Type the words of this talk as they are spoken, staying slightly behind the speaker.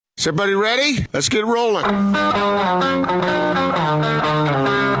Is everybody ready? Let's get rolling.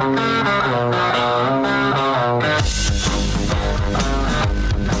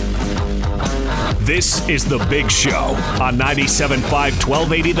 This is The Big Show on 97.5,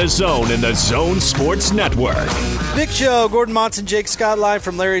 1280 The Zone and The Zone Sports Network. Big Show, Gordon Monson, Jake Scott, live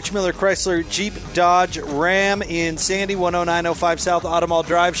from Larry H. Miller Chrysler Jeep Dodge Ram in Sandy, 10905 South Automall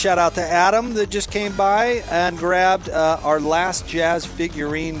Drive. Shout out to Adam that just came by and grabbed our last Jazz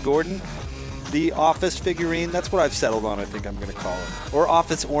figurine, Gordon. The office figurine, that's what I've settled on, I think I'm going to call it. Or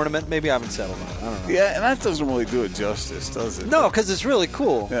office ornament, maybe I haven't settled on it. I don't know. Yeah, and that doesn't really do it justice, does it? No, because it's really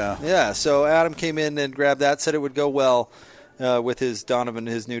cool. Yeah, so Adam came in and grabbed that, said it would go well with his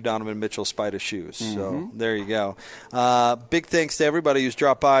new Donovan Mitchell Spider shoes. So there you go. Big thanks to everybody who's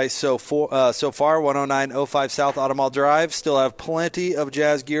dropped by so far, 10905 South Automall Drive. Still have plenty of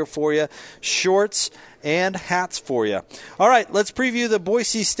Jazz gear for you. Shorts and hats for you. All right, let's preview the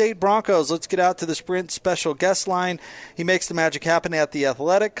Boise State Broncos. Let's get out to the Sprint special guest line. He makes the magic happen at The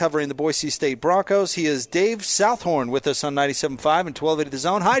Athletic, covering the Boise State Broncos. He is Dave Southorn with us on 97.5 and 1280 The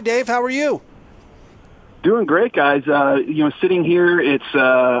Zone. Hi, Dave. How are you? Doing great, guys. Sitting here, it's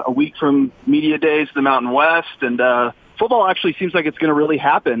a week from Media Days to the Mountain West, and football actually seems like it's going to really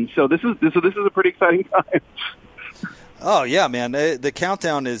happen. So this is a pretty exciting time. Oh, yeah, man. The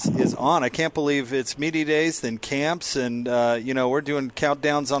countdown is on. I can't believe it's media days, then camps, and, we're doing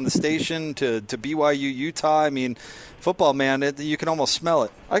countdowns on the station to BYU, Utah. I mean, football, man, you can almost smell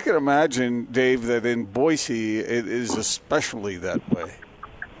it. I can imagine, Dave, that in Boise it is especially that way.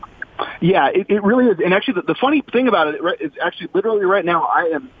 Yeah, it really is. And actually, the funny thing about it is actually literally right now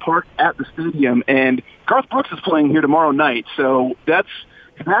I am parked at the stadium, and Garth Brooks is playing here tomorrow night. So that's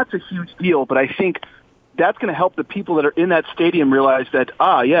a huge deal, but I think that's going to help the people that are in that stadium realize that,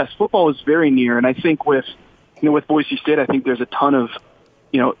 yes, football is very near. And I think with Boise State, I think there's a ton of,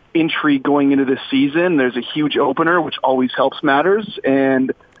 intrigue going into this season. There's a huge opener, which always helps matters.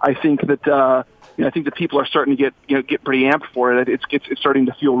 And I think that, I think the people are starting to get pretty amped for it. It's starting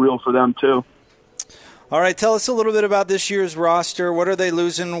to feel real for them too. All right, tell us a little bit about this year's roster. What are they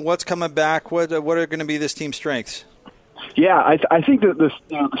losing? What's coming back? What are going to be this team's strengths? Yeah, I think that the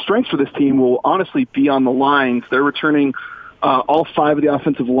strengths for this team will honestly be on the lines. They're returning all 5 of the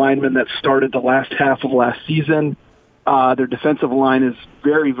offensive linemen that started the last half of last season. Their defensive line is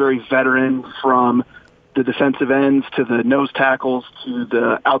very, very veteran, from the defensive ends to the nose tackles to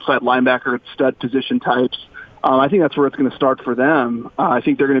the outside linebacker stud position types. I think that's where it's going to start for them. I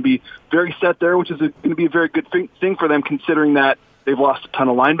think they're going to be very set there, which is going to be a very good thing for them, considering that they've lost a ton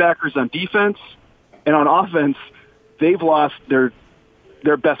of linebackers on defense. And on offense, they've lost their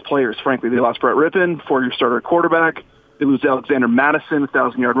best players, frankly. They lost Brett Rippon, 4-year starter at quarterback. They lose Alexander Madison,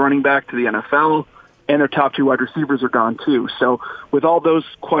 1,000-yard running back, to the NFL. And their top 2 wide receivers are gone, too. So with all those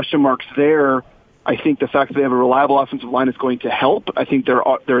question marks there, I think the fact that they have a reliable offensive line is going to help. I think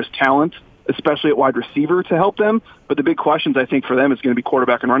there is talent, especially at wide receiver, to help them. But the big questions, I think, for them is going to be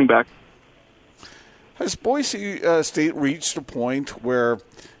quarterback and running back. Has Boise State reached a point where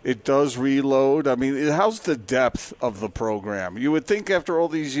it does reload? I mean, how's the depth of the program? You would think after all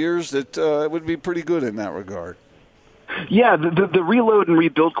these years that it would be pretty good in that regard. Yeah, the reload and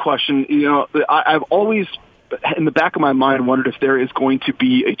rebuild question, I've always, in the back of my mind, wondered if there is going to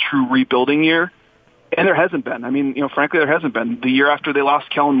be a true rebuilding year. And there hasn't been. I mean, frankly, there hasn't been. The year after they lost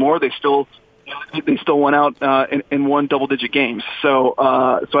Kellen Moore, they still went out and won double-digit games. So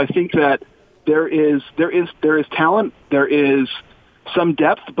I think that there is talent, there is some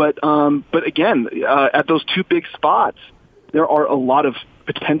depth, but again, at those 2 big spots, there are a lot of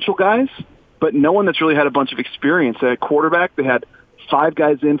potential guys, but no one that's really had a bunch of experience. At quarterback, they had 5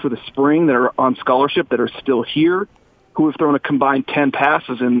 guys in for the spring that are on scholarship that are still here, who have thrown a combined 10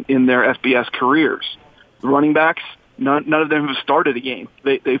 passes in their FBS careers. The running backs, none of them have started a game.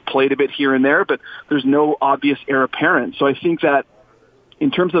 They've played a bit here and there, but there's no obvious heir apparent. So I think that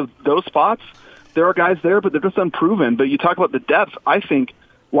in terms of those spots, there are guys there, but they're just unproven. But you talk about the depth, I think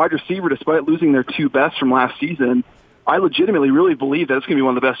wide receiver, despite losing their 2 best from last season, I legitimately really believe that it's going to be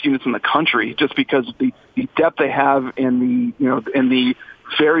one of the best units in the country, just because of the depth they have and the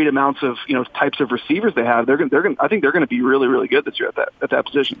varied amounts of types of receivers they have. I think they're going to be really, really good this year at that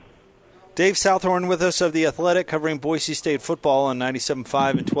position. Dave Southorn with us of The Athletic, covering Boise State football on 97.5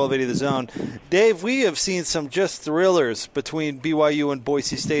 and 1280 The Zone. Dave, we have seen some just thrillers between BYU and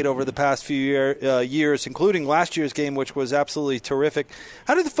Boise State over the past few years, including last year's game, which was absolutely terrific.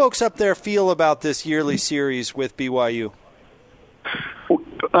 How do the folks up there feel about this yearly series with BYU?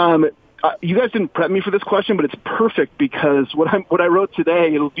 You guys didn't prep me for this question, but it's perfect, because what I wrote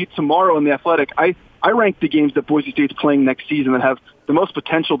today, it'll be tomorrow in The Athletic. I rank the games that Boise State's playing next season that have the most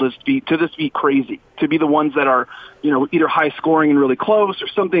potential to just be crazy, to be the ones that are, either high scoring and really close or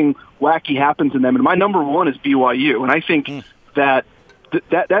something wacky happens in them. And my number one is BYU. And I think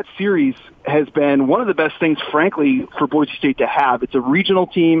that series has been one of the best things, frankly, for Boise State to have. It's a regional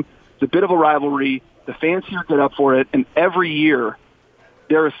team. It's a bit of a rivalry. The fans here get up for it. And every year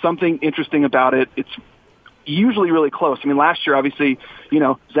there is something interesting about it. It's usually really close. I mean, last year, obviously,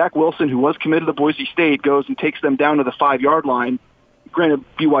 Zach Wilson, who was committed to Boise State, goes and takes them down to the 5-yard line. Granted,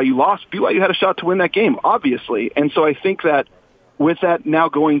 BYU lost. BYU had a shot to win that game, obviously. And so I think that with that now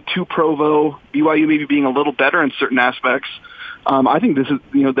going to Provo, BYU maybe being a little better in certain aspects, I think this is,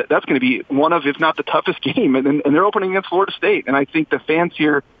 that's going to be one of, if not the toughest game. And they're opening against Florida State. And I think the fans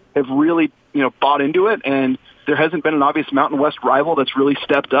here have really, bought into it. And there hasn't been an obvious Mountain West rival that's really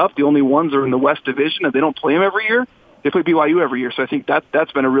stepped up. The only ones are in the West Division, and they don't play them every year. They play BYU every year. So I think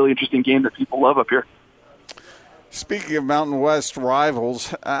that's been a really interesting game that people love up here. Speaking of Mountain West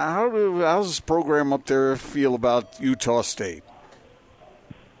rivals, how's this program up there feel about Utah State?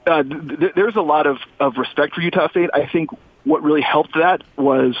 There's a lot of respect for Utah State. I think what really helped that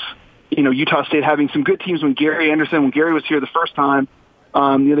was, Utah State having some good teams when Gary was here the first time.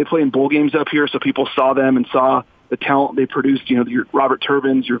 They play in bowl games up here, so people saw them and saw the talent they produced, your Robert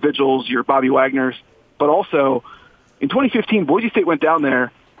Turbins, your Vigils, your Bobby Wagners. But also, in 2015, Boise State went down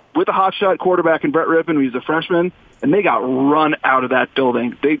there with a hotshot quarterback in Brett Rippon, who was a freshman, and they got run out of that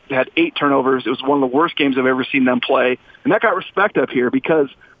building. They had 8 turnovers. It was one of the worst games I've ever seen them play. And that got respect up here because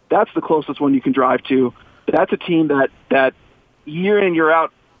that's the closest one you can drive to. That's a team that year in, year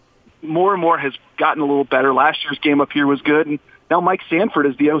out, more and more has gotten a little better. Last year's game up here was good, and now Mike Sanford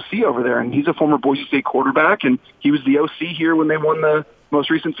is the OC over there, and he's a former Boise State quarterback, and he was the OC here when they won the most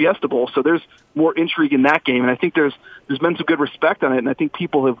recent Fiesta Bowl. So there's more intrigue in that game, and I think there's been some good respect on it, and I think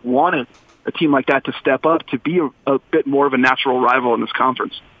people have wanted a team like that to step up to be a bit more of a natural rival in this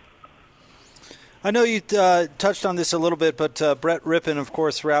conference. I know you touched on this a little bit, but Brett Rippon, of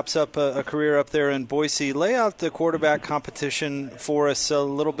course, wraps up a career up there in Boise. Lay out the quarterback competition for us a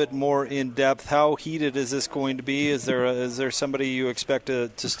little bit more in depth. How heated is this going to be? Is there somebody you expect to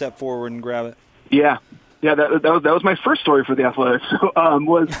step forward and grab it? Yeah. That was my first story for the Athletics.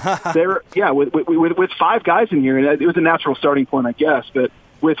 With 5 guys in here, and it was a natural starting point, I guess. But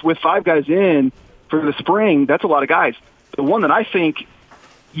with 5 guys in for the spring, that's a lot of guys. The one that I think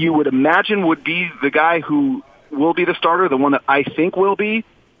you would imagine would be the guy who will be the starter, the one that I think will be,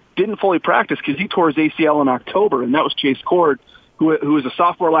 didn't fully practice because he tore his ACL in October, and that was Chase Cord, who was a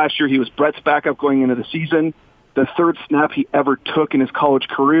sophomore last year. He was Brett's backup going into the season. The 3rd snap he ever took in his college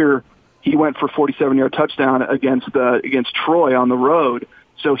career, he went for a 47-yard touchdown against Troy on the road.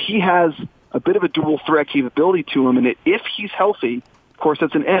 So he has a bit of a dual threat capability to him, and if he's healthy, of course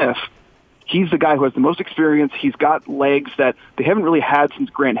that's an if, he's the guy who has the most experience. He's got legs that they haven't really had since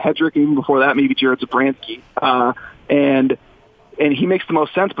Grant Hedrick, even before that, maybe Jared Zabransky. And he makes the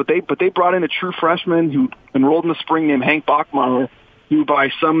most sense. But they brought in a true freshman who enrolled in the spring named Hank Bachmeyer, who by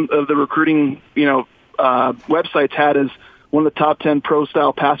some of the recruiting websites had as one of the top 10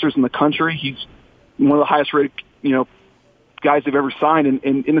 pro-style passers in the country. He's one of the highest-rated guys they've ever signed.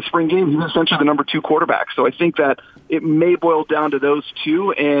 And in the spring game, he was essentially the number 2 quarterback. So I think that it may boil down to those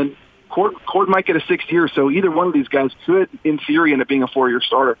two, and Cord might get a 6th year, so either one of these guys could, in theory, end up being a 4-year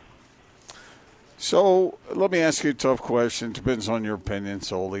starter. So let me ask you a tough question. It depends on your opinion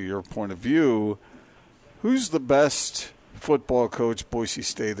solely, your point of view. Who's the best football coach Boise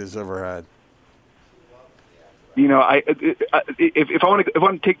State has ever had? If I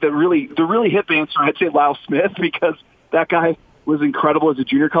want to take the really hip answer, I'd say Lyle Smith, because that guy was incredible as a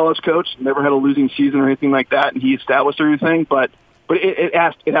junior college coach. Never had a losing season or anything like that, and he established everything. But it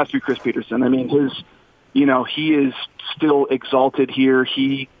has to be Chris Peterson. I mean, he is still exalted here.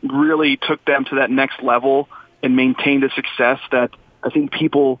 He really took them to that next level and maintained a success that I think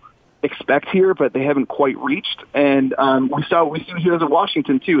people expect here, but they haven't quite reached. And we see here at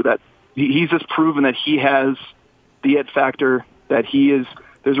Washington too, that he's just proven that he has the it factor, that he is.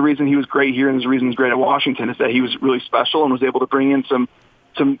 There's a reason he was great here, and there's a reason he's great at Washington, is that he was really special and was able to bring in some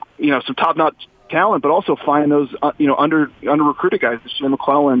top-notch talent, but also find those under recruited guys, the Shane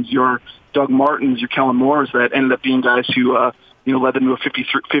McClellans, your Doug Martins, your Kellen Moores, that ended up being guys who led them to a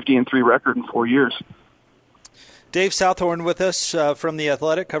 50-3 record in 4 years. Dave Southorn with us from The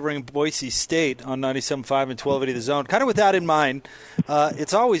Athletic, covering Boise State on 97.5 and 1280 The Zone. Kind of with that in mind,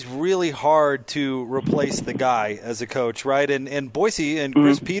 it's always really hard to replace the guy as a coach, right? And Boise and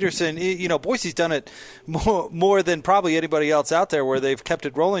Chris Peterson, Boise's done it more than probably anybody else out there where they've kept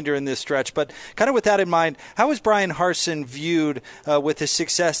it rolling during this stretch. But kind of with that in mind, how is Brian Harsin viewed with the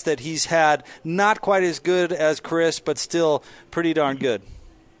success that he's had? Not quite as good as Chris, but still pretty darn good.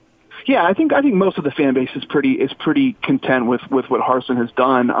 Yeah, I think most of the fan base is pretty content with what Harsin has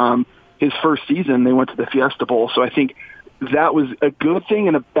done. His first season, they went to the Fiesta Bowl, so I think that was a good thing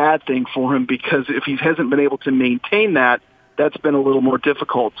and a bad thing for him, because if he hasn't been able to maintain that, that's been a little more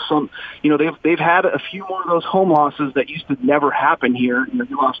difficult. They've had a few more of those home losses that used to never happen here.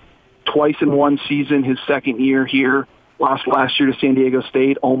 He lost twice in one season. His second year here, lost last year to San Diego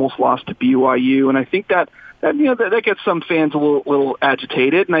State, almost lost to BYU, and I think that gets some fans a little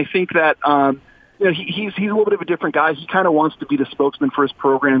agitated. And I think that he's a little bit of a different guy. He kind of wants to be the spokesman for his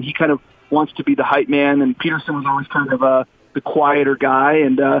program. He kind of wants to be the hype man. And Peterson was always kind of the quieter guy.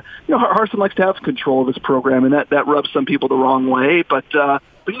 And Harsin likes to have control of his program, and that rubs some people the wrong way. But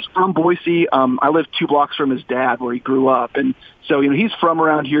he's from Boise. I live 2 blocks from his dad, where he grew up, and so he's from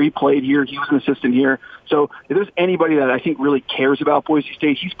around here. He played here. He was an assistant here. So if there's anybody that I think really cares about Boise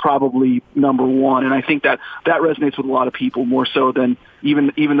State, he's probably number one. And I think that resonates with a lot of people more so than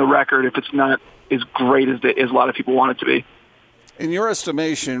even the record, if it's not as great as a lot of people want it to be. In your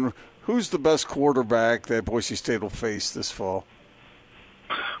estimation, who's the best quarterback that Boise State will face this fall?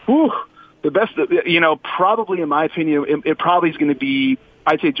 The best, probably in my opinion, it probably is going to be,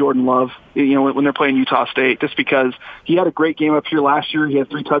 I'd say, Jordan Love, when they're playing Utah State, just because he had a great game up here last year. He had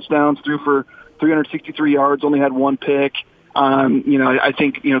 3 touchdowns, threw for 363 yards, only had 1 pick. I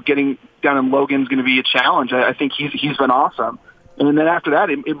think, getting down in Logan is going to be a challenge. I think he's been awesome. And then after that,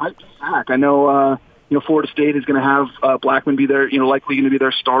 it might be Zach. I know, Florida State is going to have Blackman be their, likely going to be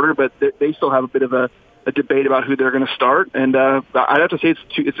their starter, but they still have a bit of a debate about who they're going to start. And I'd have to say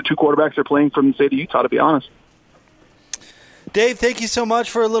it's the 2 quarterbacks they're playing from the state of Utah, to be honest. Dave, thank you so much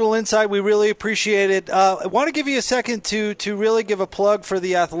for a little insight. We really appreciate it. I want to give you a second to really give a plug for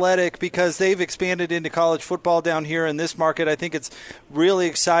The Athletic, because they've expanded into college football down here in this market. I think it's really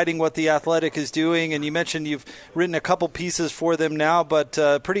exciting what The Athletic is doing, and you mentioned you've written a couple pieces for them now, but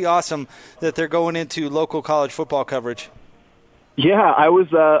pretty awesome that they're going into local college football coverage. Yeah, I was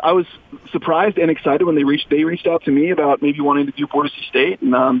surprised and excited when they reached out to me about maybe wanting to do Boise State,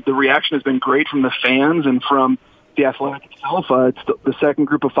 and the reaction has been great from the fans and from The Athletic itself. It's the second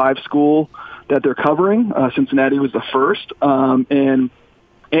Group of 5 school that they're covering. Cincinnati was the first, and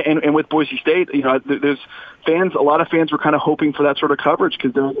with Boise State, there's fans. A lot of fans were kind of hoping for that sort of coverage,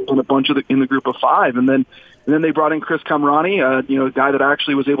 because there was a bunch in the Group of 5, and then they brought in Chris Kamrani, a guy that I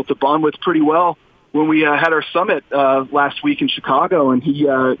actually was able to bond with pretty well when we had our summit last week in Chicago, and he's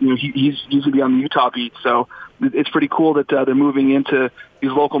going to be on the Utah beat. So it's pretty cool that they're moving into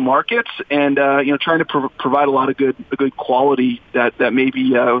these local markets and trying to provide a lot of good quality that maybe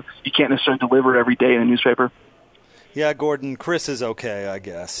you can't necessarily deliver every day in a newspaper. Yeah, Gordon, Chris is okay, I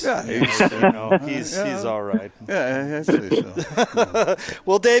guess. Yeah, he's all right. Yeah, I say so.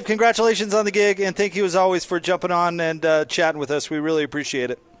 Well, Dave, congratulations on the gig, and thank you as always for jumping on and chatting with us. We really appreciate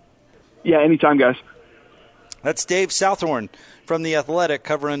it. Yeah, anytime, guys. That's Dave Southorn from The Athletic,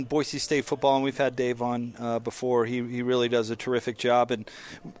 covering Boise State football, and we've had Dave on before. He really does a terrific job. And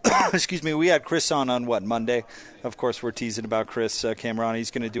excuse me, we had Chris on Monday. Of course, we're teasing about Chris Kamrani. He's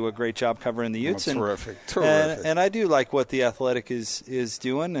going to do a great job covering the Utes. Terrific. And I do like what The Athletic is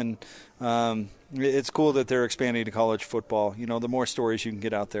doing, and it's cool that they're expanding to college football. The more stories you can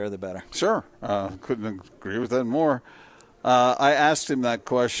get out there, the better. Sure. Couldn't agree with that more. I asked him that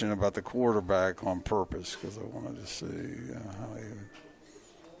question about the quarterback on purpose, because I wanted to see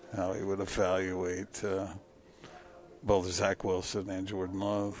how he would evaluate both Zach Wilson and Jordan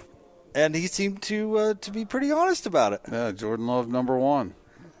Love. And he seemed to be pretty honest about it. Yeah, Jordan Love number 1.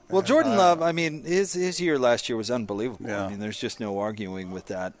 Well, Jordan Love, his year last year was unbelievable. Yeah. There's just no arguing with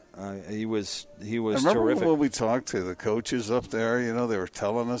that. He was remember terrific. when we talked to the coaches up there, they were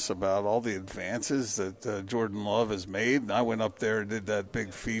telling us about all the advances that Jordan Love has made. And I went up there and did that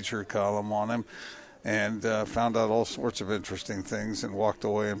big feature column on him and found out all sorts of interesting things and walked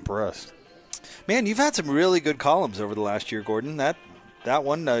away impressed. Man, you've had some really good columns over the last year, Gordon. That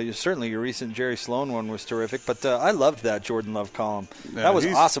one, certainly your recent Jerry Sloan one was terrific, but I loved that Jordan Love column. Yeah, that was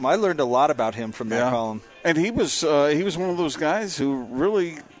awesome. I learned a lot about him from that column. And he was one of those guys who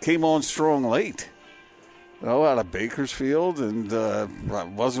really came on strong late. Out of Bakersfield, and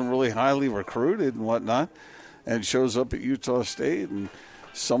wasn't really highly recruited and whatnot, and shows up at Utah State and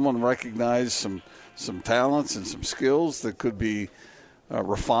someone recognized some talents and some skills that could be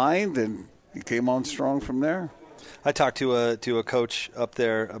refined, and he came on strong from there. I talked to a coach up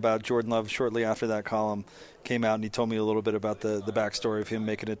there about Jordan Love shortly after that column came out, and he told me a little bit about the backstory of him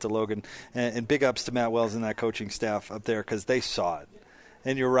making it to Logan. And big ups to Matt Wells and that coaching staff up there, because they saw it.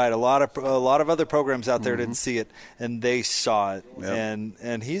 And you're right, a lot of other programs out there didn't see it, and they saw it. Yep.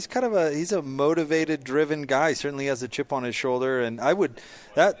 And he's he's a motivated, driven guy. Certainly has a chip on his shoulder, and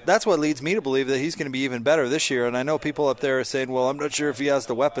that's what leads me to believe that he's going to be even better this year. And I know people up there are saying, well, I'm not sure if he has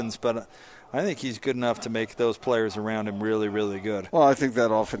the weapons, but I think he's good enough to make those players around him really, really good. Well, I think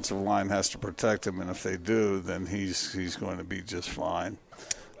that offensive line has to protect him, and if they do, then he's going to be just fine.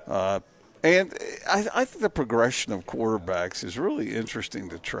 And I think the progression of quarterbacks is really interesting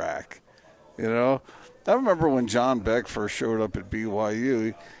to track. You know, I remember when John Beck first showed up at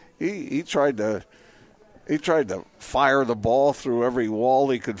BYU, he tried to fire the ball through every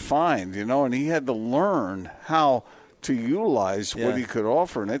wall he could find, you know, and he had to learn how to utilize what he could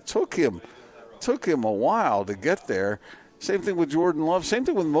offer, and it took him a while to get there. Same thing with Jordan Love. Same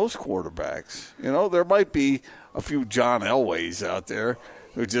thing with most quarterbacks. You know, there might be a few John Elways out there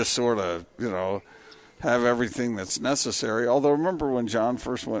who just sort of, you know, have everything that's necessary. Although remember when John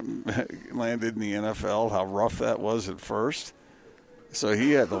first landed in the NFL, how rough that was at first. So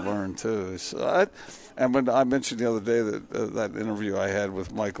he had to learn too. And when I mentioned the other day that interview I had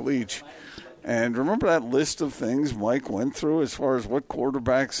with Mike Leach, and remember that list of things Mike went through as far as what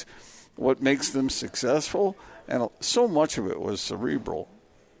quarterbacks, what makes them successful, and so much of it was cerebral.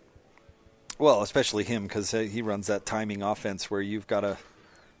 Well, especially him, because he runs that timing offense where you've got to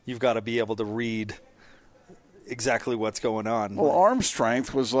be able to read exactly what's going on. Well, arm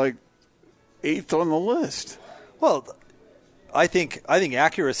strength was like 8th on the list. Well, I think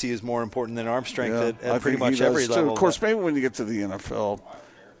accuracy is more important than arm strength at pretty much every level. Of course, maybe when you get to the NFL,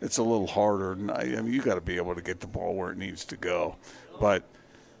 it's a little harder. I mean, you got to be able to get the ball where it needs to go, but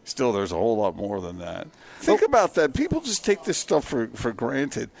still, there's a whole lot more than that. Think about that. People just take this stuff for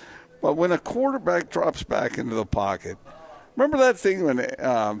granted. But when a quarterback drops back into the pocket, remember that thing when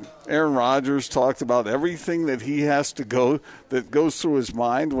Aaron Rodgers talked about everything that he has to that goes through his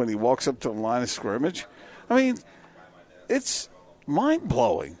mind when he walks up to the line of scrimmage? I mean, it's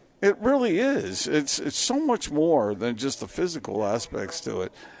mind-blowing. It really is. It's so much more than just the physical aspects to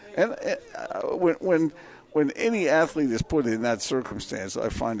it. And when any athlete is put in that circumstance, I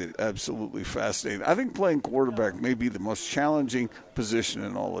find it absolutely fascinating. I think playing quarterback may be the most challenging position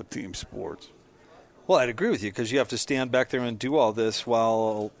in all of team sports. Well, I'd agree with you, because you have to stand back there and do all this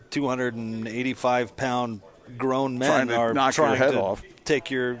while 285-pound grown men are trying to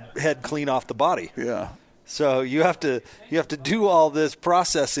take your head clean off the body. Yeah. So you have to do all this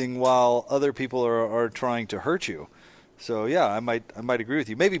processing while other people are trying to hurt you. So yeah, I might agree with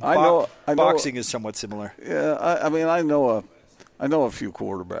you. Maybe boxing is somewhat similar. Yeah, I know a few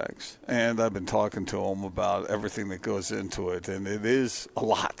quarterbacks, and I've been talking to them about everything that goes into it, and it is a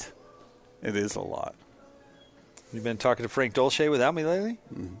lot. It is a lot. You've been talking to Frank Dolce without me lately?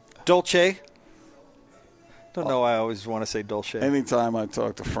 Mm-hmm. Dolce? Don't know why I always want to say Dolce. Anytime I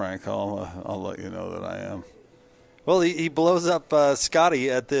talk to Frank, I'll let you know that I am. Well, he blows up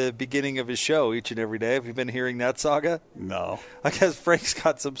Scotty at the beginning of his show each and every day. Have you been hearing that saga? No. I guess Frank's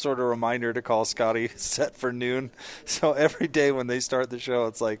got some sort of reminder to call Scotty set for noon. So every day when they start the show,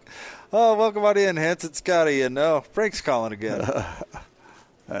 it's like, oh, welcome on in, Hanson Scotty. And no, Frank's calling again.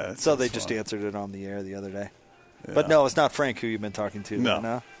 So they just answered it on the air the other day. Yeah. But no, it's not Frank who you've been talking to.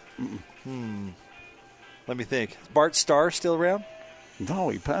 No. Let me think. Is Bart Starr still around? No,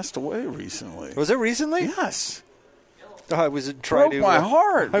 he passed away recently. Was it recently? Yes. Oh, I wasn't trying my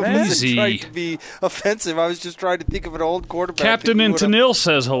heart, man. I wasn't trying to be offensive. I was just trying to think of an old quarterback. Captain Antonil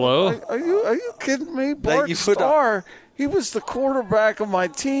says hello. Are you kidding me? Bart Starr, he was the quarterback of my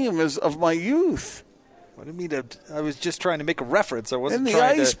team, of my youth. What do you mean? I was just trying to make a reference. I wasn't in the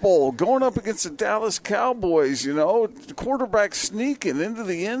Ice Bowl, going up against the Dallas Cowboys, you know, the quarterback sneaking into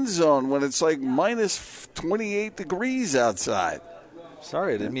the end zone when it's like minus 28 degrees outside.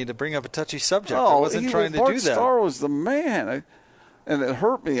 Sorry, I didn't mean to bring up a touchy subject. I wasn't trying to do that. Bart Starr was the man. And it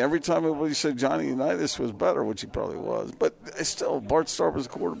hurt me every time everybody said Johnny Unitas was better, which he probably was. But still, Bart Starr was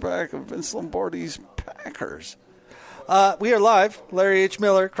the quarterback of Vince Lombardi's Packers. We are live. Larry H.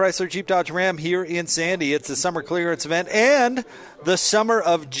 Miller, Chrysler Jeep Dodge Ram here in Sandy. It's the summer clearance event and the Summer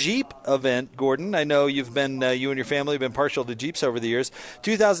of Jeep event, Gordon. I know you and your family have been partial to Jeeps over the years.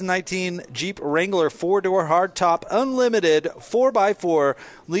 2019 Jeep Wrangler 4-door hardtop unlimited 4x4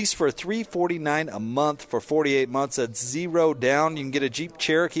 lease for $349 a month for 48 months at zero down. You can get a Jeep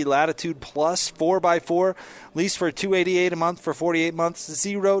Cherokee Latitude Plus 4x4 lease for $288 a month for 48 months,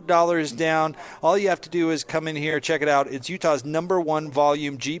 $0 down. All you have to do is come in here, check it out. It's Utah's #1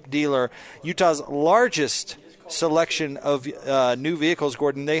 volume Jeep dealer, Utah's largest selection of new vehicles,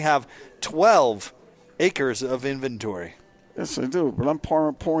 Gordon. They have 12 acres of inventory. Yes, I do, but I'm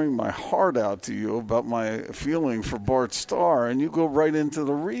pouring my heart out to you about my feeling for Bart Starr, and you go right into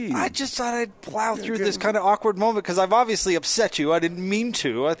the read. I just thought I'd plow through this kind of awkward moment because I've obviously upset you. I didn't mean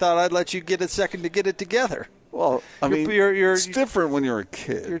to. I thought I'd let you get a second to get it together. Well, I mean, it's different when you're a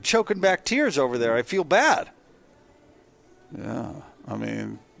kid. You're choking back tears over there. I feel bad. Yeah, I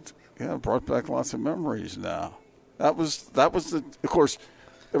mean, it brought back lots of memories now. That was the. Of course,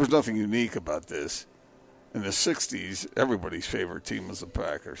 there was nothing unique about this. In the 60s, everybody's favorite team was the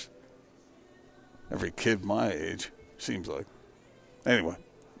Packers. Every kid my age, seems like. Anyway,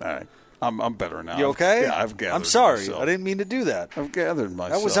 all right. I'm better now. You okay? Yeah, I've gathered I'm sorry. myself. I didn't mean to do that. I've gathered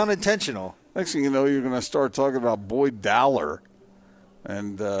myself. That was unintentional. Next thing you know, you're going to start talking about Boyd Dowler.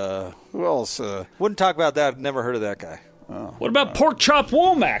 And who else? Wouldn't talk about that. Never heard of that guy. Oh, what about Pork Chop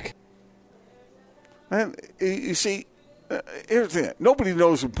Womack? Man, you see, here's the thing. Nobody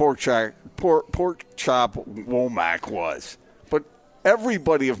knows who Pork Chop Womack was. But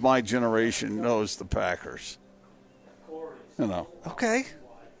everybody of my generation knows the Packers. You know. Okay.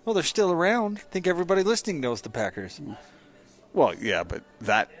 Well, they're still around. I think everybody listening knows the Packers. Well, yeah, but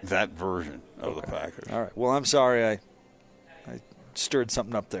that version of the Packers. All right. Well, I'm sorry. I stirred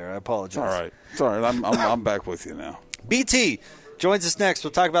something up there. I apologize. It's all right. I'm back with you now. BT joins us next.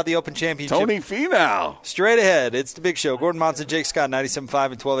 We'll talk about the Open Championship. Tony Finau. Straight ahead. It's the Big Show. Gordon Monson, Jake Scott,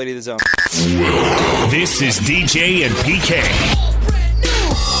 97.5 and 1280 The Zone. This is DJ and PK.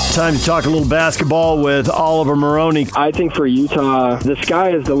 Time to talk a little basketball with Oliver Maroney. I think for Utah, the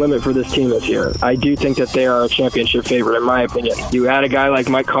sky is the limit for this team this year. I do think that they are a championship favorite, in my opinion. You add a guy like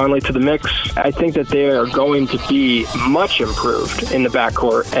Mike Conley to the mix, I think that they are going to be much improved in the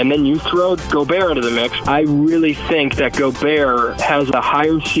backcourt. And then you throw Gobert into the mix. I really think that Gobert has a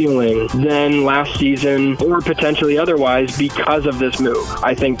higher ceiling than last season or potentially otherwise because of this move.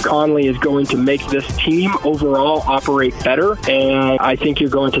 I think Conley is going to make this team overall operate better, and I think you're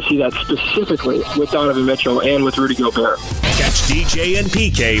going to see that specifically with Donovan Mitchell and with Rudy Gobert. Catch DJ and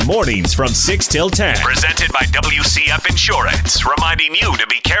PK mornings from 6 till 10. Presented by WCF Insurance. Reminding you to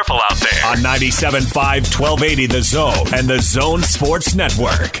be careful out there. On 97.5, 1280 The Zone and the Zone Sports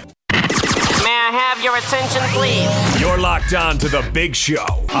Network. May I have your attention, please? You're locked on to the Big Show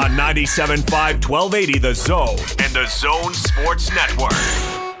on 97.5, 1280 The Zone and the Zone Sports Network.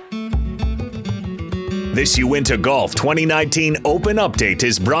 This Uinta Golf 2019 Open Update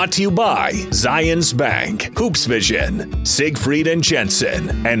is brought to you by Zions Bank, Hoops Vision, Siegfried and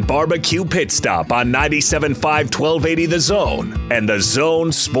Jensen, and Barbecue Pit Stop on 97.5 1280 The Zone and the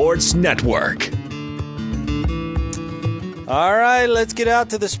Zone Sports Network. All right, let's get out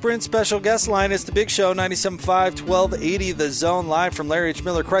to the Sprint special guest line. It's the Big Show, 97.5 1280 The Zone, live from Larry H.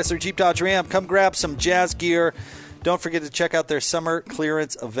 Miller, Chrysler Jeep Dodge Ram. Come grab some jazz gear. Don't forget to check out their summer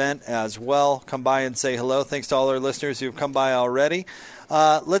clearance event as well. Come by and say hello. Thanks to all our listeners who have come by already.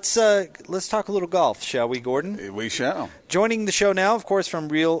 Let's talk a little golf, shall we, Gordon? We shall. Joining the show now, of course, from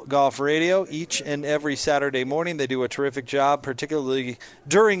Real Golf Radio, each and every Saturday morning. They do a terrific job, particularly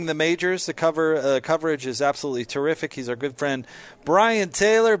during the majors. The coverage is absolutely terrific. He's our good friend, Brian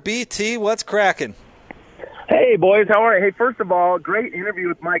Taylor. BT, what's cracking? Hey, boys, how are you? Hey, first of all, great interview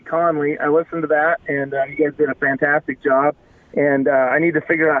with Mike Conley. I listened to that, and you guys did a fantastic job. And I need to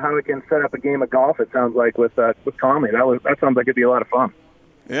figure out how we can set up a game of golf, it sounds like, with Conley. That sounds like it'd be a lot of fun.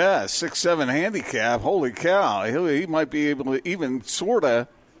 Yeah, 6'7" handicap. Holy cow. He might be able to even sort of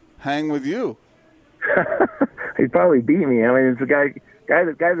hang with you. He'd probably beat me. I mean, it's a guy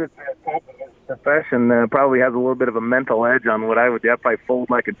that's at the top of his profession probably has a little bit of a mental edge on what I would do if I fold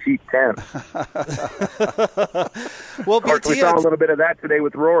like a cheap 10. Well, BT, we saw a little bit of that today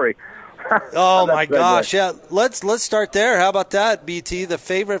with Rory. Oh, my gosh. Yeah, let's start there. How about that, BT? The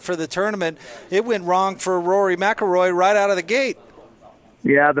favorite for the tournament. It went wrong for Rory McIlroy right out of the gate.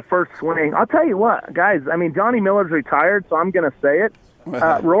 Yeah, the first swing. I'll tell you what, guys. I mean, Johnny Miller's retired, so I'm going to say it.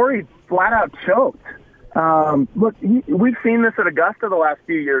 Rory flat out choked. Look, we've seen this at Augusta the last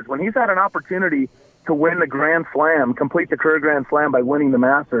few years. When he's had an opportunity to win the Grand Slam, complete the career Grand Slam by winning the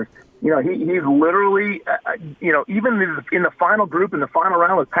Masters, He's literally, even in the final group, in the final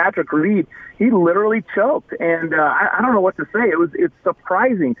round with Patrick Reed, he literally choked. And I don't know what to say. It's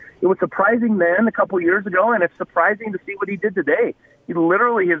surprising. It was surprising then a couple of years ago, and it's surprising to see what he did today. He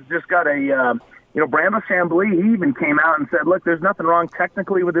literally has just got Brandon Chambly, he even came out and said, look, there's nothing wrong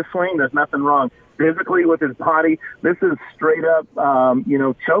technically with his swing. There's nothing wrong physically with his body. This is straight up,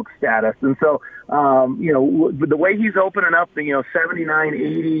 choke status. And so, the way he's opening up the, 79,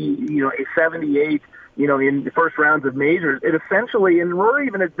 80, 78, in the first rounds of majors, it essentially, and Rory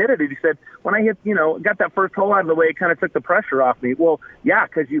even admitted it, he said, when I got that first hole out of the way, it kind of took the pressure off me. Well, yeah,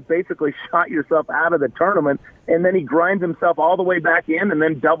 because you basically shot yourself out of the tournament, and then he grinds himself all the way back in and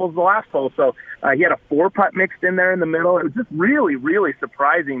then doubles the last hole. So he had a 4-putt mixed in there in the middle. It was just really, really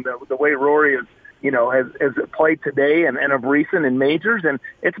surprising the way Rory is, has played today and of recent in majors. And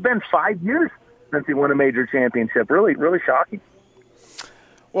it's been 5 years since he won a major championship. Really, really shocking.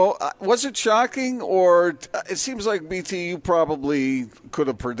 Well, was it shocking, or it seems like, BT, you probably could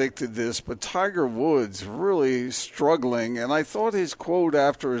have predicted this, but Tiger Woods really struggling, and I thought his quote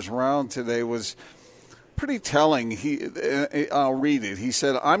after his round today was pretty telling. I'll read it. He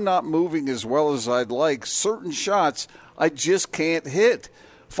said, "I'm not moving as well as I'd like. Certain shots I just can't hit.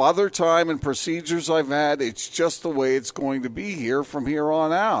 Father Time and procedures I've had, it's just the way it's going to be here from here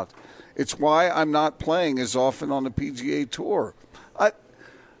on out. It's why I'm not playing as often on the PGA Tour."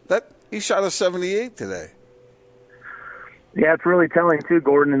 He shot a 78 today. Yeah, it's really telling too,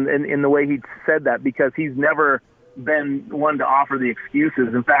 Gordon, in the way he said that, because he's never been one to offer the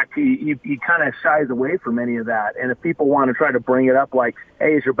excuses. In fact, he kind of shies away from any of that. And if people want to try to bring it up like,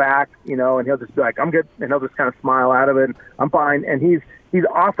 hey, is your back, and he'll just be like, I'm good, and he'll just kind of smile out of it, I'm fine. And he's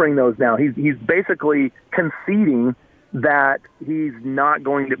offering those now. He's basically conceding that he's not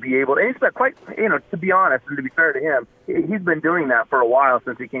going to be able to, and he's been quite, to be honest and to be fair to him, he's been doing that for a while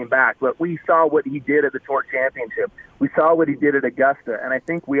since he came back. But we saw what he did at the Tour Championship. We saw what he did at Augusta. And I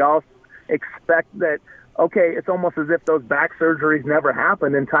think we all expect that, okay, it's almost as if those back surgeries never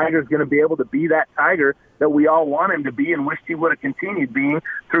happened, and Tiger's going to be able to be that Tiger that we all want him to be and wished he would have continued being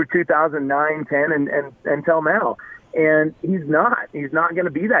through 2009, 10, and until now. And he's not. He's not going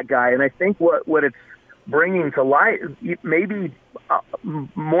to be that guy. And I think what it's bringing to light, maybe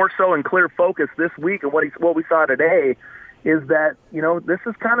more so in clear focus this week, and what we saw today, is that this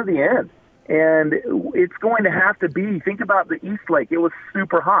is kind of the end, and it's going to have to be. Think about the East Lake; it was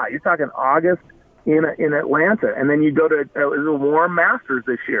super hot. You're talking August in Atlanta, and then you go to it was a warm Masters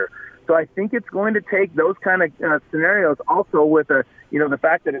this year. So I think it's going to take those kind of scenarios, also with the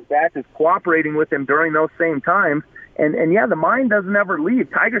fact that his back is cooperating with him during those same times. And yeah, the mind doesn't ever leave.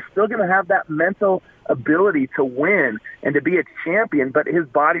 Tiger's still going to have that mental ability to win and to be a champion, but his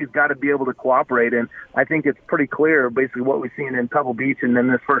body's got to be able to cooperate. And I think it's pretty clear, basically what we've seen in Pebble Beach and in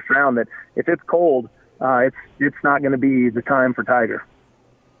this first round, that if it's cold, it's not going to be the time for Tiger.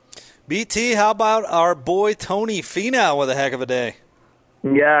 BT, how about our boy Tony Finau with a heck of a day?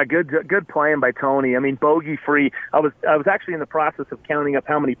 Yeah, good playing by Tony. I mean, bogey-free. I was actually in the process of counting up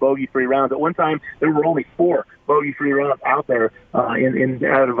how many bogey-free rounds. At one time, there were only 4 bogey-free rounds out there in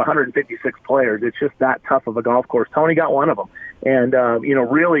out of 156 players. It's just that tough of a golf course. Tony got one of them, and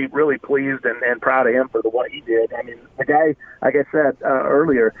really, really pleased and proud of him for what he did. I mean, the guy, like I said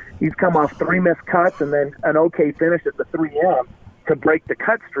earlier, he's come off 3 missed cuts and then an okay finish at the 3M to break the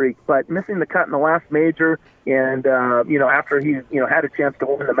cut streak, but missing the cut in the last major, and after he had a chance to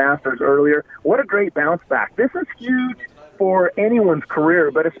win the Masters earlier, what a great bounce back. This is huge for anyone's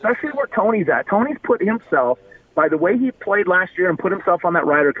career, but especially where Tony's at. Tony's put himself, by the way he played last year and put himself on that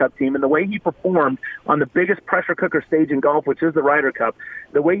Ryder Cup team, and the way he performed on the biggest pressure cooker stage in golf, which is the Ryder Cup,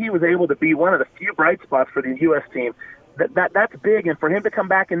 the way he was able to be one of the few bright spots for the U.S. team, that's big. And for him to come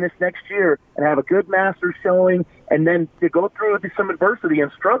back in this next year and have a good Masters showing, and then to go through some adversity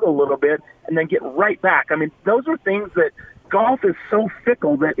and struggle a little bit and then get right back. I mean, those are things that golf is so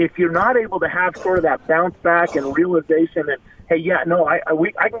fickle that if you're not able to have sort of that bounce back and realization that, hey, yeah, no, I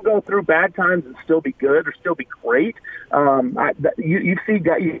can go through bad times and still be good or still be great. You see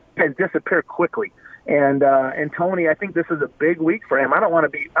guys disappear quickly. And Tony, I think this is a big week for him. I don't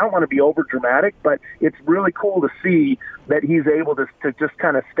want to be over dramatic, but it's really cool to see that he's able to just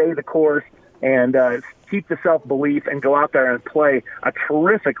kind of stay the course and keep the self-belief and go out there and play a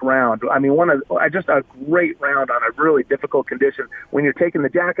terrific round. I mean, just a great round on a really difficult condition. When you're taking the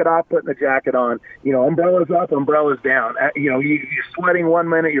jacket off, putting the jacket on, umbrellas up, umbrellas down. You're sweating 1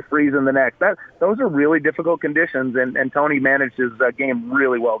 minute, you're freezing the next. Those are really difficult conditions, and Tony managed his game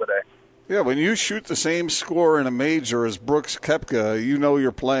really well today. Yeah, when you shoot the same score in a major as Brooks Koepka,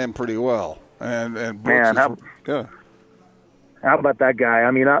 you're playing pretty well. And Brooks Man, How about that guy? I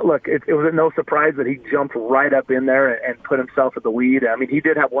mean, look, it was no surprise that he jumped right up in there and put himself at the lead. I mean, he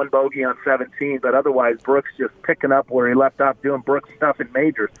did have one bogey on 17, but otherwise Brooks just picking up where he left off, doing Brooks stuff in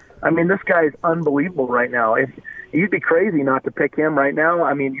majors. I mean, this guy is unbelievable right now. You'd be crazy not to pick him right now.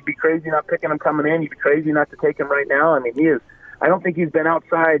 I mean, you'd be crazy not picking him coming in. You'd be crazy not to take him right now. I mean, he is. I don't think he's been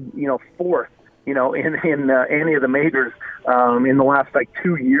outside, fourth, in any of the majors in the last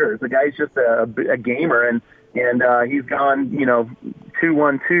 2 years. The guy's just a gamer, and he's gone,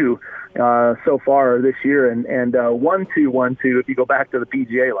 2-1-2 so far this year, and 1-2-1-2 if you go back to the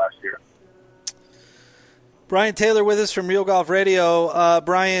PGA last year. Brian Taylor with us from Real Golf Radio.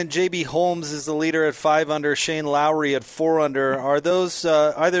 Brian, J.B. Holmes is the leader at 5 under, Shane Lowry at 4 under. Are those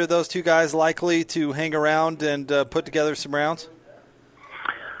either of those two guys likely to hang around and put together some rounds?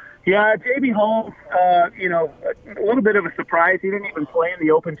 Yeah, J.B. Holmes, a little bit of a surprise. He didn't even play in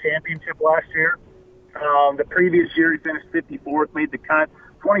the Open Championship last year. The previous year, he finished 54th, made the cut.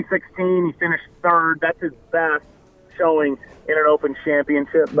 2016, he finished 3rd. That's his best showing in an Open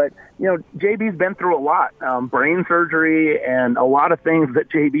Championship. But, JB's been through a lot. Brain surgery and a lot of things that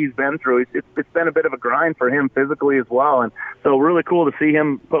JB's been through. It's been a bit of a grind for him physically as well. And so really cool to see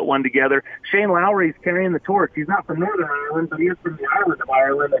him put one together. Shane Lowry's carrying the torch. He's not from Northern Ireland, but he is from the island of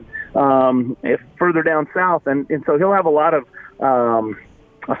Ireland and further down south. And so he'll have a lot of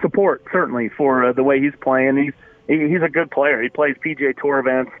support, certainly, for the way he's playing. He's a good player. He plays PGA Tour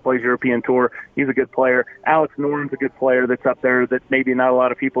events, plays European Tour. He's a good player. Alex Norm's a good player that's up there that maybe not a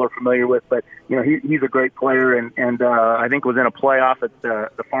lot of people are familiar with, but he's a great player, and I think was in a playoff at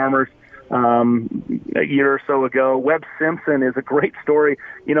the Farmers a year or so ago. Webb Simpson is a great story.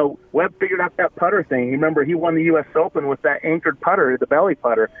 Webb figured out that putter thing. You remember he won the U.S. Open with that anchored putter, the belly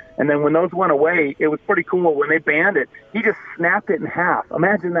putter, and then when those went away, it was pretty cool. When they banned it, he just snapped it in half.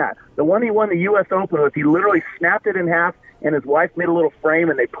 Imagine that. The one he won the U.S. Open with, he literally snapped it in half, and his wife made a little frame,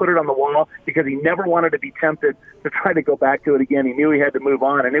 and they put it on the wall because he never wanted to be tempted to try to go back to it again. He knew he had to move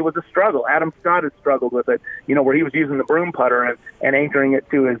on, and it was a struggle. Adam Scott has struggled with it, where he was using the broom putter and anchoring it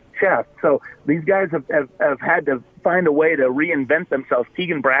to his chest. So these guys have had to find a way to reinvent themselves.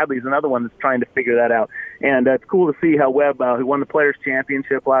 Keegan Bradley's another one that's trying to figure that out. And it's cool to see how Webb, who won the Players'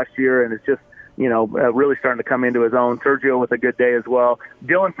 Championship last year and is just, really starting to come into his own. Sergio with a good day as well.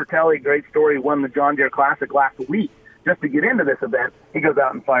 Dylan Fratelli, great story, won the John Deere Classic last week. Just to get into this event, he goes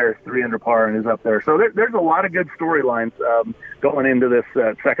out and fires 3 under par and is up there. So there's a lot of good storylines going into this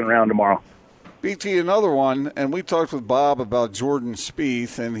second round tomorrow. BT, another one, and we talked with Bob about Jordan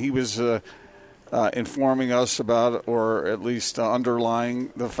Spieth, and he was informing us about, or at least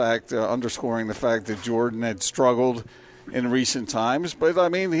underscoring the fact that Jordan had struggled in recent times. But, I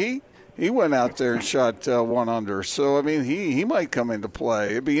mean, he went out there and shot 1 under. So, I mean, he might come into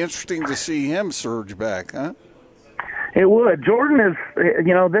play. It'd be interesting to see him surge back, huh? It would. Jordan is,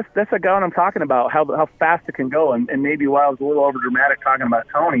 that's a guy I'm talking about, how fast it can go. And maybe while I was a little over dramatic talking about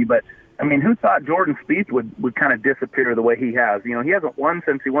Tony, but I mean, who thought Jordan Spieth would kind of disappear the way he has? He hasn't won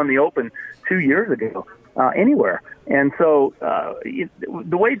since he won the Open 2 years ago anywhere. And so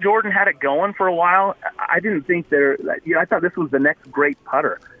the way Jordan had it going for a while, I didn't think I thought this was the next great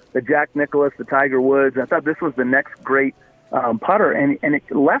putter. The Jack Nicklaus, the Tiger Woods. I thought this was the next great putter, and it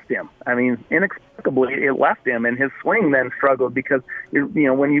left him. I mean, inexplicably, it left him, and his swing then struggled because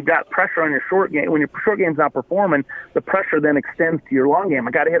when you've got pressure on your short game, when your short game's not performing, the pressure then extends to your long game.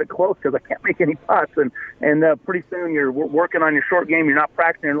 I got to hit it close because I can't make any putts, and pretty soon you're working on your short game, you're not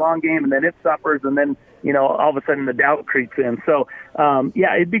practicing your long game, and then it suffers, and then all of a sudden the doubt creeps in. So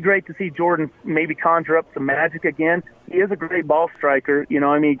it'd be great to see Jordan maybe conjure up some magic again. He is a great ball striker. He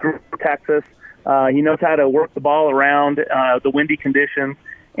grew up in Texas. He knows how to work the ball around the windy conditions,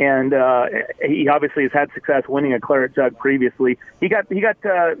 and he obviously has had success winning a Claret Jug previously. He got hit.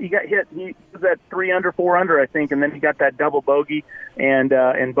 He was at 3 under, 4 under, I think, and then he got that double bogey and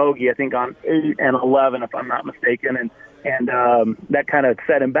bogey, I think, on 8 and 11, if I'm not mistaken, and that kind of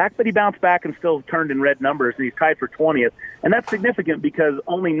set him back. But he bounced back and still turned in red numbers, and he's tied for 20th, and that's significant because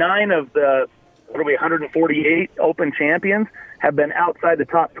only 9 of the 148 Open champions have been outside the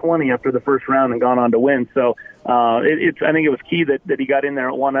top 20 after the first round and gone on to win. So I think it was key that he got in there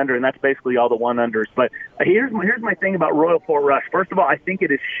at 1 under, and that's basically all the 1 unders. But here's my thing about Royal Port Rush. First of all, I think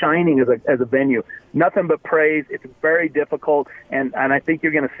it is shining as a venue. Nothing but praise. It's very difficult, and I think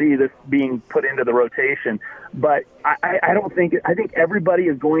you're going to see this being put into the rotation. But I think everybody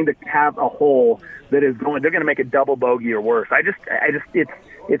is going to have a hole that is going. They're going to make a double bogey or worse.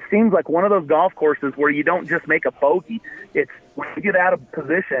 It seems like one of those golf courses where you don't just make a bogey. It's when you get out of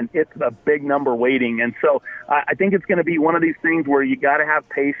position, it's a big number waiting. And so I think it's going to be one of these things where you got to have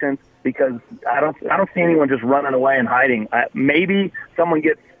patience. because I don't see anyone just running away and hiding. Maybe someone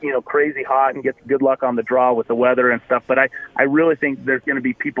gets crazy hot and gets good luck on the draw with the weather and stuff, but I really think there's going to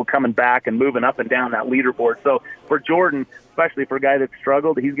be people coming back and moving up and down that leaderboard. So for Jordan, especially for a guy that's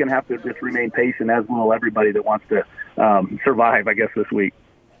struggled, he's going to have to just remain patient, as will everybody that wants to survive, I guess, this week.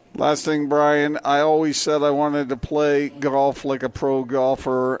 Last thing, Brian, I always said I wanted to play golf like a pro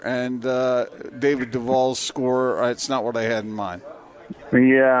golfer, and David Duval's score, it's not what I had in mind.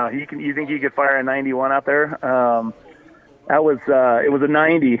 Yeah, you think you could fire a 91 out there? That was it was a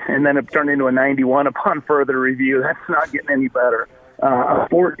 90, and then it turned into a 91 upon further review. That's not getting any better. A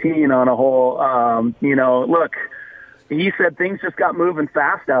 14 on a hole. Look, he said things just got moving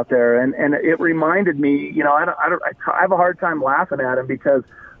fast out there, and it reminded me. I have a hard time laughing at him because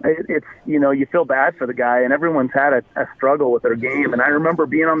it's you feel bad for the guy, and everyone's had a struggle with their game. And I remember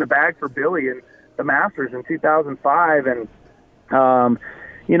being on the bag for Billy in the Masters in 2005, and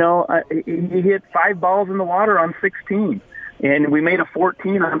he hit 5 balls in the water on 16, and we made a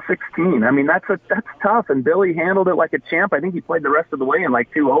 14 on 16. I mean, that's tough, and Billy handled it like a champ. I think he played the rest of the way in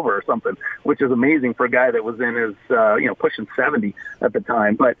like 2 over or something, which is amazing for a guy that was in his pushing 70 at the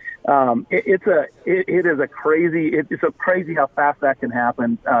time. But it's so crazy how fast that can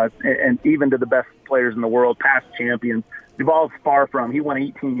happen, and even to the best players in the world, past champions. Duval's far from. He won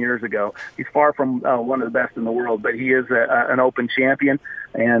 18 years ago. He's far from one of the best in the world, but he is an Open champion,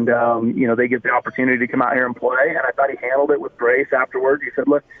 and they get the opportunity to come out here and play. And I thought he handled it with grace afterwards. He said,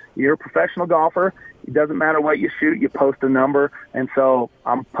 "Look, you're a professional golfer. It doesn't matter what you shoot. You post a number, and so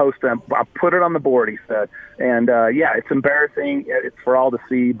I'll put it on the board," he said. And it's embarrassing. It's for all to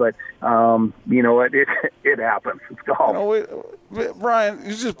see, but you know what? It happens. It's golf. Brian,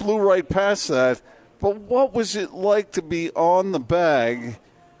 you just blew right past that. But what was it like to be on the bag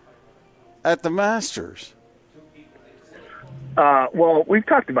at the Masters? Well, we've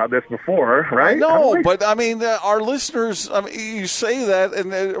talked about this before, right? No, but I mean, our listeners, you say that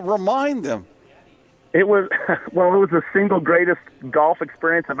and remind them. It was the single greatest golf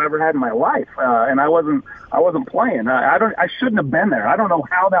experience I've ever had in my life, and I wasn't playing. I shouldn't have been there. I don't know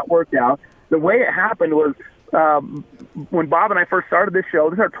how that worked out. The way it happened was, when Bob and I first started this show,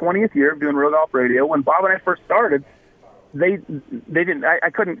 this is our 20th year of doing Real Golf Radio. When Bob and I first started, we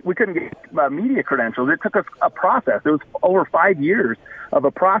couldn't get media credentials. It took us a process. It was over 5 years of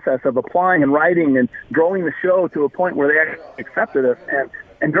a process of applying and writing and growing the show to a point where they actually accepted us.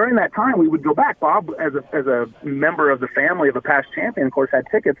 And during that time, we would go back. Bob, as a member of the family of a past champion, of course, had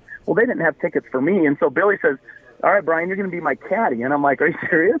tickets. Well, they didn't have tickets for me, and so Billy says, "All right, Brian, you're going to be my caddy." And I'm like, "Are you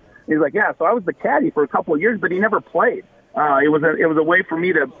serious?" He's like, "Yeah." So I was the caddy for a couple of years, but he never played. It was a way for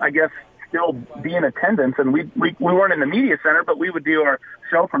me to, I guess, still be in attendance. And we weren't in the media center, but we would do our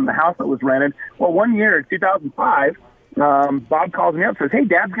show from the house that was rented. Well, one year in 2005, Bob calls me up and says, "Hey,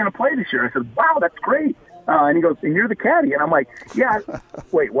 Dad's going to play this year." I said, "Wow, that's great." And he goes, "And you're the caddy?" And I'm like, "Yeah."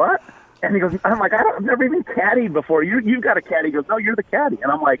 "Wait, what?" And he goes, I'm like, "I've never even caddied before. You've got a caddy." He goes, "No, you're the caddy."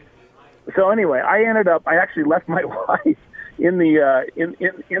 And I'm like, so anyway, I actually left my wife in the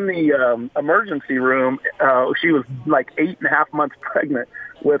emergency room. She was like 8.5 months pregnant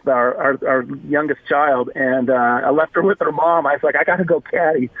with our youngest child, and I left her with her mom. I was like, "I got to go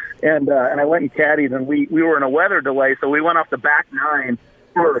caddy," and I went and caddied, and we were in a weather delay, so we went off the back 9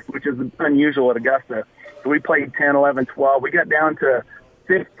 first, which is unusual at Augusta. So we played 10, 11, 12. We got down to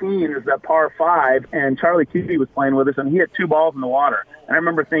 15 is that par 5, and Charlie Cutie was playing with us, and he had 2 balls in the water. And I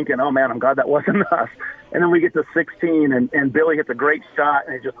remember thinking, "Oh man, I'm glad that wasn't us." And then we get to 16, and Billy hits a great shot,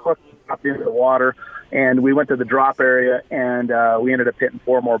 and it just hooked up into the water. And we went to the drop area, and we ended up hitting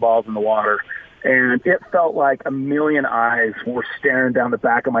 4 more balls in the water. And it felt like a million eyes were staring down the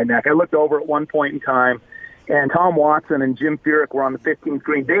back of my neck. I looked over at one point in time, and Tom Watson and Jim Furyk were on the 15th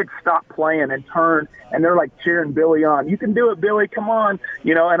green. They had stopped playing and turned, and they're like cheering Billy on. "You can do it, Billy. Come on."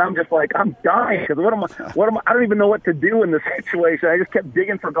 And I'm just like, I'm dying because I don't even know what to do in this situation. I just kept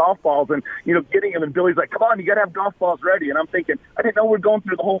digging for golf balls and, getting them. And Billy's like, "Come on, you got to have golf balls ready." And I'm thinking, I didn't know we're going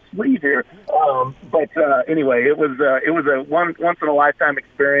through the whole sleeve here. But anyway, it was a once in a lifetime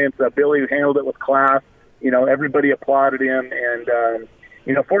experience. Billy handled it with class. Everybody applauded him, and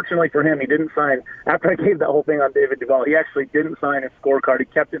fortunately for him, he didn't sign. After I gave that whole thing on David Duval, he actually didn't sign his scorecard. He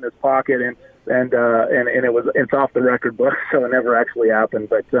kept it in his pocket, and it's off the record book, so it never actually happened.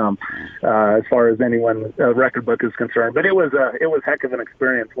 But as far as anyone's record book is concerned, but it was heck of an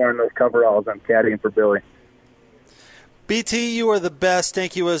experience wearing those coveralls and caddying for Billy. BT, you are the best.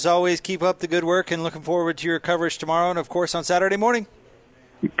 Thank you as always. Keep up the good work, and looking forward to your coverage tomorrow, and of course on Saturday morning.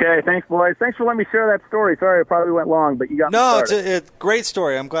 Okay, thanks, boys. Thanks for letting me share that story. Sorry, it probably went long, but you got me started. No, it's a great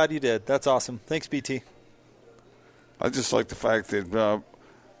story. I'm glad you did. That's awesome. Thanks, BT. I just like the fact that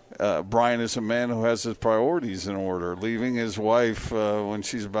Brian is a man who has his priorities in order, leaving his wife when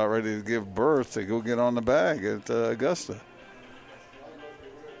she's about ready to give birth to go get on the bag at Augusta.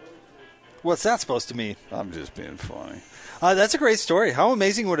 What's that supposed to mean? I'm just being funny. That's a great story. How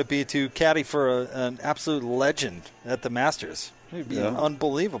amazing would it be to caddy for an absolute legend at the Masters? It would be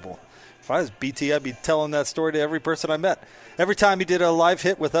unbelievable. If I was BT, I'd be telling that story to every person I met. Every time he did a live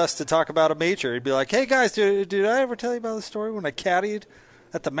hit with us to talk about a major, he'd be like, hey, guys, did I ever tell you about the story when I caddied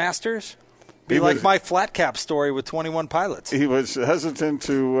at the Masters? Be like my flat cap story with 21 Pilots. He was hesitant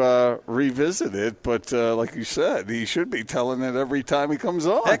to revisit it, but like you said, he should be telling it every time he comes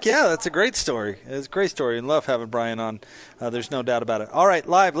on. Heck yeah, that's a great story. It's a great story, and love having Brian on. There's no doubt about it. All right,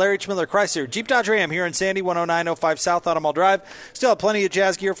 live, Larry H. Miller, Chrysler, Jeep Dodge Ram here in Sandy, 10905 South Automall Drive. Still have plenty of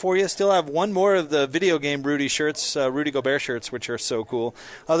jazz gear for you. Still have one more of the video game Rudy shirts, Rudy Gobert shirts, which are so cool.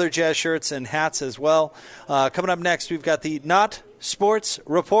 Other jazz shirts and hats as well. Coming up next, we've got the Not Sports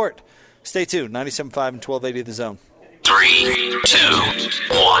Report. Stay tuned. 97.5 and 1280 The Zone. 3, 2,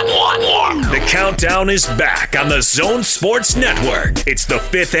 1. The countdown is back on the Zone Sports Network. It's the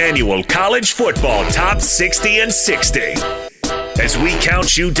 5th annual College Football Top 60 and 60. As we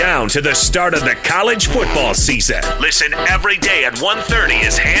count you down to the start of the college football season. Listen every day at 1:30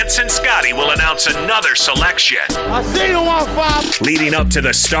 as Hans and Scotty will announce another selection. I see you on 5. Leading up to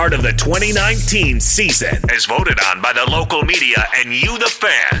the start of the 2019 season, as voted on by the local media and you, the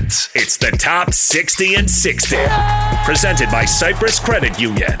fans. It's the Top 60 and 60. Presented by Cypress Credit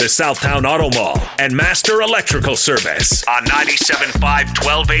Union, the Southtown Auto Mall, and Master Electrical Service on 97.5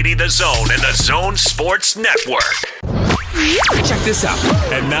 1280 The Zone and the Zone Sports Network. Check this out.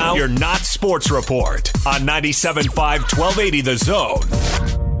 And now your Not Sports Report on 97.5 1280 The Zone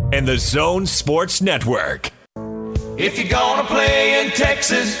and the Zone Sports Network. If you're gonna play in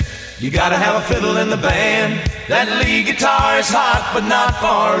Texas, you gotta have a fiddle in the band. That lead guitar is hot, but not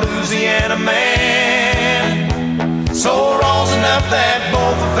for Louisiana man. So rosin up that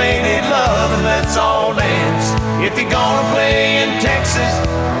bowl for faded love and let's all dance. If you're gonna play in Texas,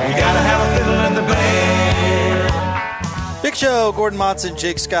 you gotta have a fiddle in the band. Big Show, Gordon Monson,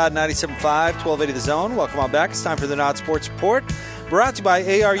 Jake Scott, 97.5, 1280 The Zone. Welcome on back. It's time for the Not Sports Report. Brought to you by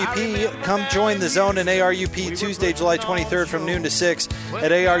ARUP. Come join the Zone in ARUP Tuesday, July 23rd from noon to 6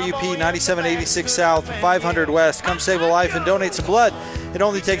 at ARUP 9786 South, 500 West. Come save a life and donate some blood. It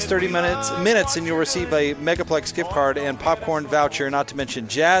only takes 30 minutes and you'll receive a Megaplex gift card and popcorn voucher, not to mention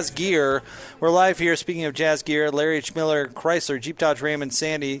jazz gear. We're live here. Speaking of jazz gear, Larry H. Miller, Chrysler, Jeep Dodge Ram, and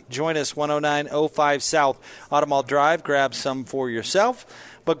Sandy. Join us 10905 South Automall Drive. Grab some for yourself.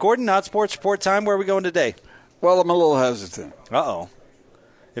 But Gordon, Not Sports Report time. Where are we going today? Well, I'm a little hesitant. Uh-oh.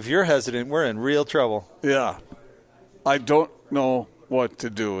 If you're hesitant, we're in real trouble. Yeah. I don't know what to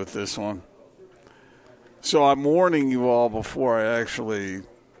do with this one. So I'm warning you all before I actually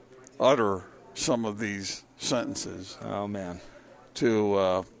utter some of these sentences. Oh, man.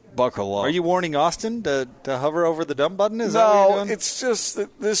 To buckle up. Are you warning Austin to hover over the dump button? Is no, that what you're doing? It's just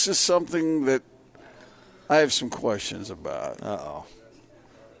that this is something that I have some questions about. Uh-oh.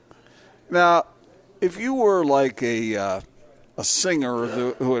 Now, if you were like a singer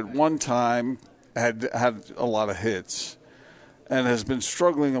who at one time had a lot of hits and has been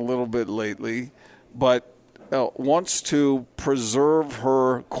struggling a little bit lately, but wants to preserve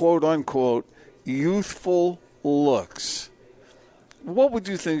her quote-unquote youthful looks, what would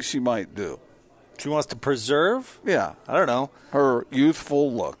you think she might do? She wants to preserve? Yeah. I don't know. Her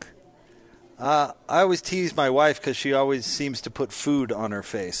youthful look. I always tease my wife because she always seems to put food on her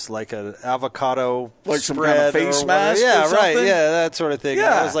face, like an avocado like spread some kind of face mask. Yeah, or something? right. Yeah, that sort of thing.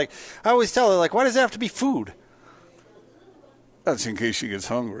 Yeah. I always tell her, like, why does it have to be food? That's in case she gets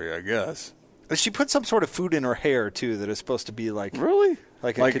hungry, I guess. She put some sort of food in her hair too that is supposed to be like really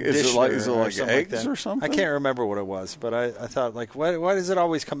like a conditioner. Is it like eggs or something? I can't remember what it was, but I thought like why does it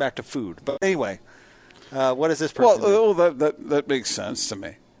always come back to food? But anyway, what is this person? Well, that makes sense to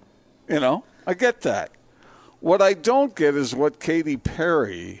me. You know, I get that. What I don't get is what Katy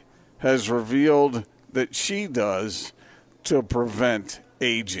Perry has revealed that she does to prevent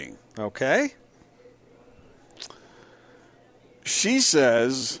aging. Okay. She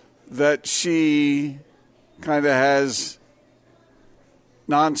says that she kind of has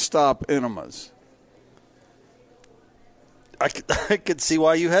nonstop enemas. I could see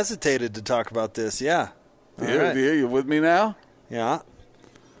why you hesitated to talk about this. Yeah. Yeah, you with me now? Yeah.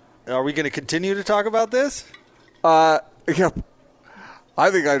 Are we going to continue to talk about this? Yeah. I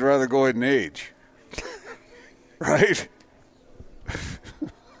think I'd rather go ahead and age. Right?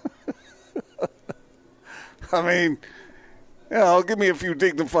 I mean, give me a few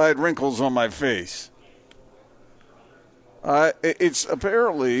dignified wrinkles on my face. It's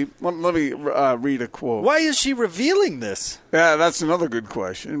apparently, let me read a quote. Why is she revealing this? Yeah, that's another good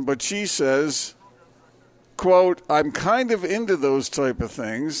question. But she says, quote, I'm kind of into those type of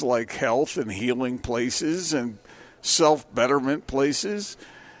things like health and healing places and self-betterment places.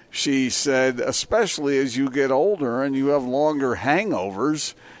 She said, especially as you get older and you have longer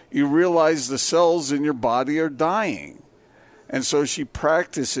hangovers, you realize the cells in your body are dying. And so she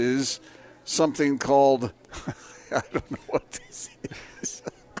practices something called, I don't know what this is,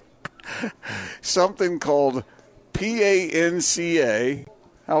 something called PANCA.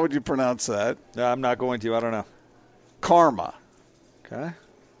 How would you pronounce that? No, I'm not going to. I don't know. Karma. Okay.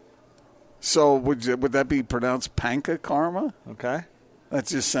 So would that be pronounced Panka Karma? Okay. That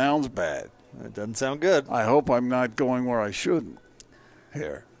just sounds bad. It doesn't sound good. I hope I'm not going where I shouldn't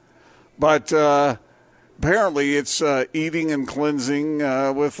here. But apparently it's eating and cleansing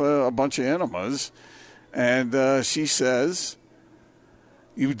with a bunch of enemas. And she says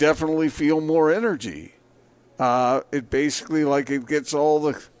you definitely feel more energy. It basically it gets all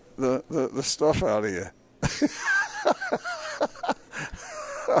the stuff out of you.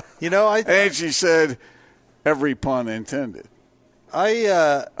 And she said, every pun intended.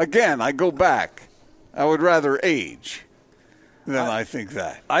 I go back. I would rather age than I think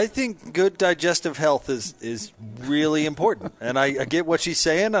that. I think good digestive health is really important. And I get what she's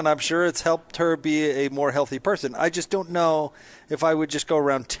saying, and I'm sure it's helped her be a more healthy person. I just don't know if I would just go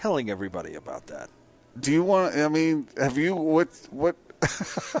around telling everybody about that. Do you want, have you, what?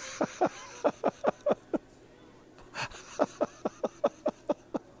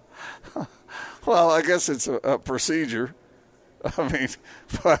 Well, I guess it's a procedure.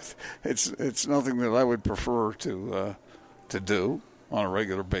 But it's nothing that I would prefer to do on a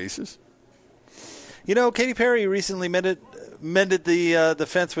regular basis. Katy Perry recently mended the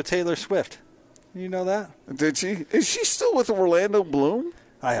fence with Taylor Swift. You know that? Did she? Is she still with Orlando Bloom?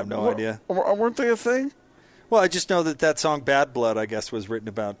 I have no idea. Weren't they a thing? Well, I just know that song "Bad Blood," I guess, was written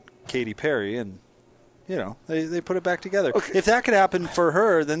about Katy Perry, and they put it back together. Okay. If that could happen for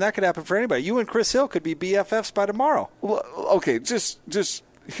her, then that could happen for anybody. You and Chris Hill could be BFFs by tomorrow. Well, okay, just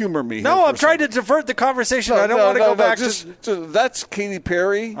humor me. No, I'm trying to divert the conversation. I don't want to go back to that's Katy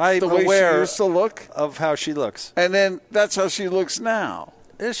Perry. I'm the way aware she used to look of how she looks, and then that's how she looks now.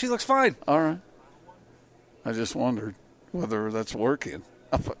 Yeah, she looks fine. All right. I just wondered whether that's working.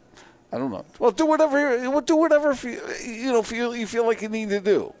 I don't know. Well, do whatever you feel like you need to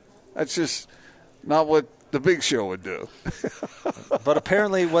do. That's just not what the Big Show would do. But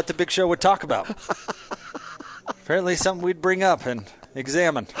apparently what the Big Show would talk about. Apparently something we'd bring up and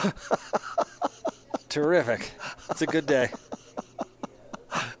examine. Terrific. It's a good day.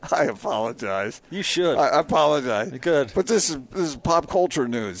 I apologize. You should. I apologize. Good. But this is pop culture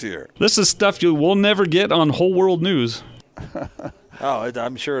news here. This is stuff you will never get on Whole World News. Oh,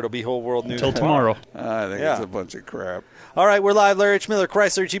 I'm sure it'll be Whole World News until tomorrow. I think it's a bunch of crap. All right, we're live. Larry H. Miller,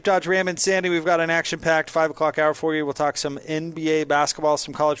 Chrysler, Jeep, Dodge, Ram, and Sandy. We've got an action-packed 5 o'clock hour for you. We'll talk some NBA basketball,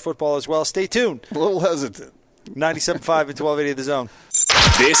 some college football as well. Stay tuned. A little hesitant. 97.5 and 1280 The Zone.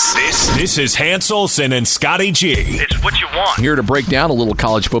 This is Hans Olsen and Scotty G. It's what you want. Here to break down a little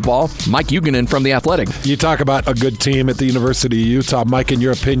college football, Mike Huguenin from The Athletic. You talk about a good team at the University of Utah. Mike, in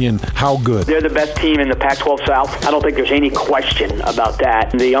your opinion, how good? They're the best team in the Pac-12 South. I don't think there's any question about that.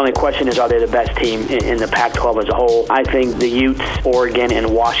 The only question is, are they the best team in the Pac-12 as a whole? I think the Utes, Oregon,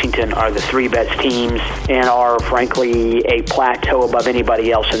 and Washington are the 3 best teams and are, frankly, a plateau above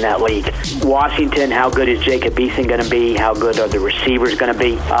anybody else in that league. Washington, how good is Jacob Eason going to be? How good are the receivers going to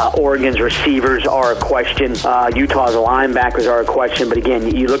be? Oregon's receivers are a question. Utah's linebackers are a question. But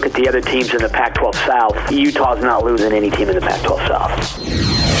again, you look at the other teams in the Pac-12 South, Utah's not losing any team in the Pac-12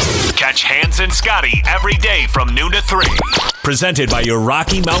 South. Catch Hans and Scotty every day from noon to 3. Presented by your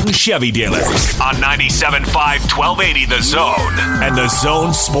Rocky Mountain Chevy dealers on 97.5 1280 The Zone and The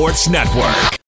Zone Sports Network.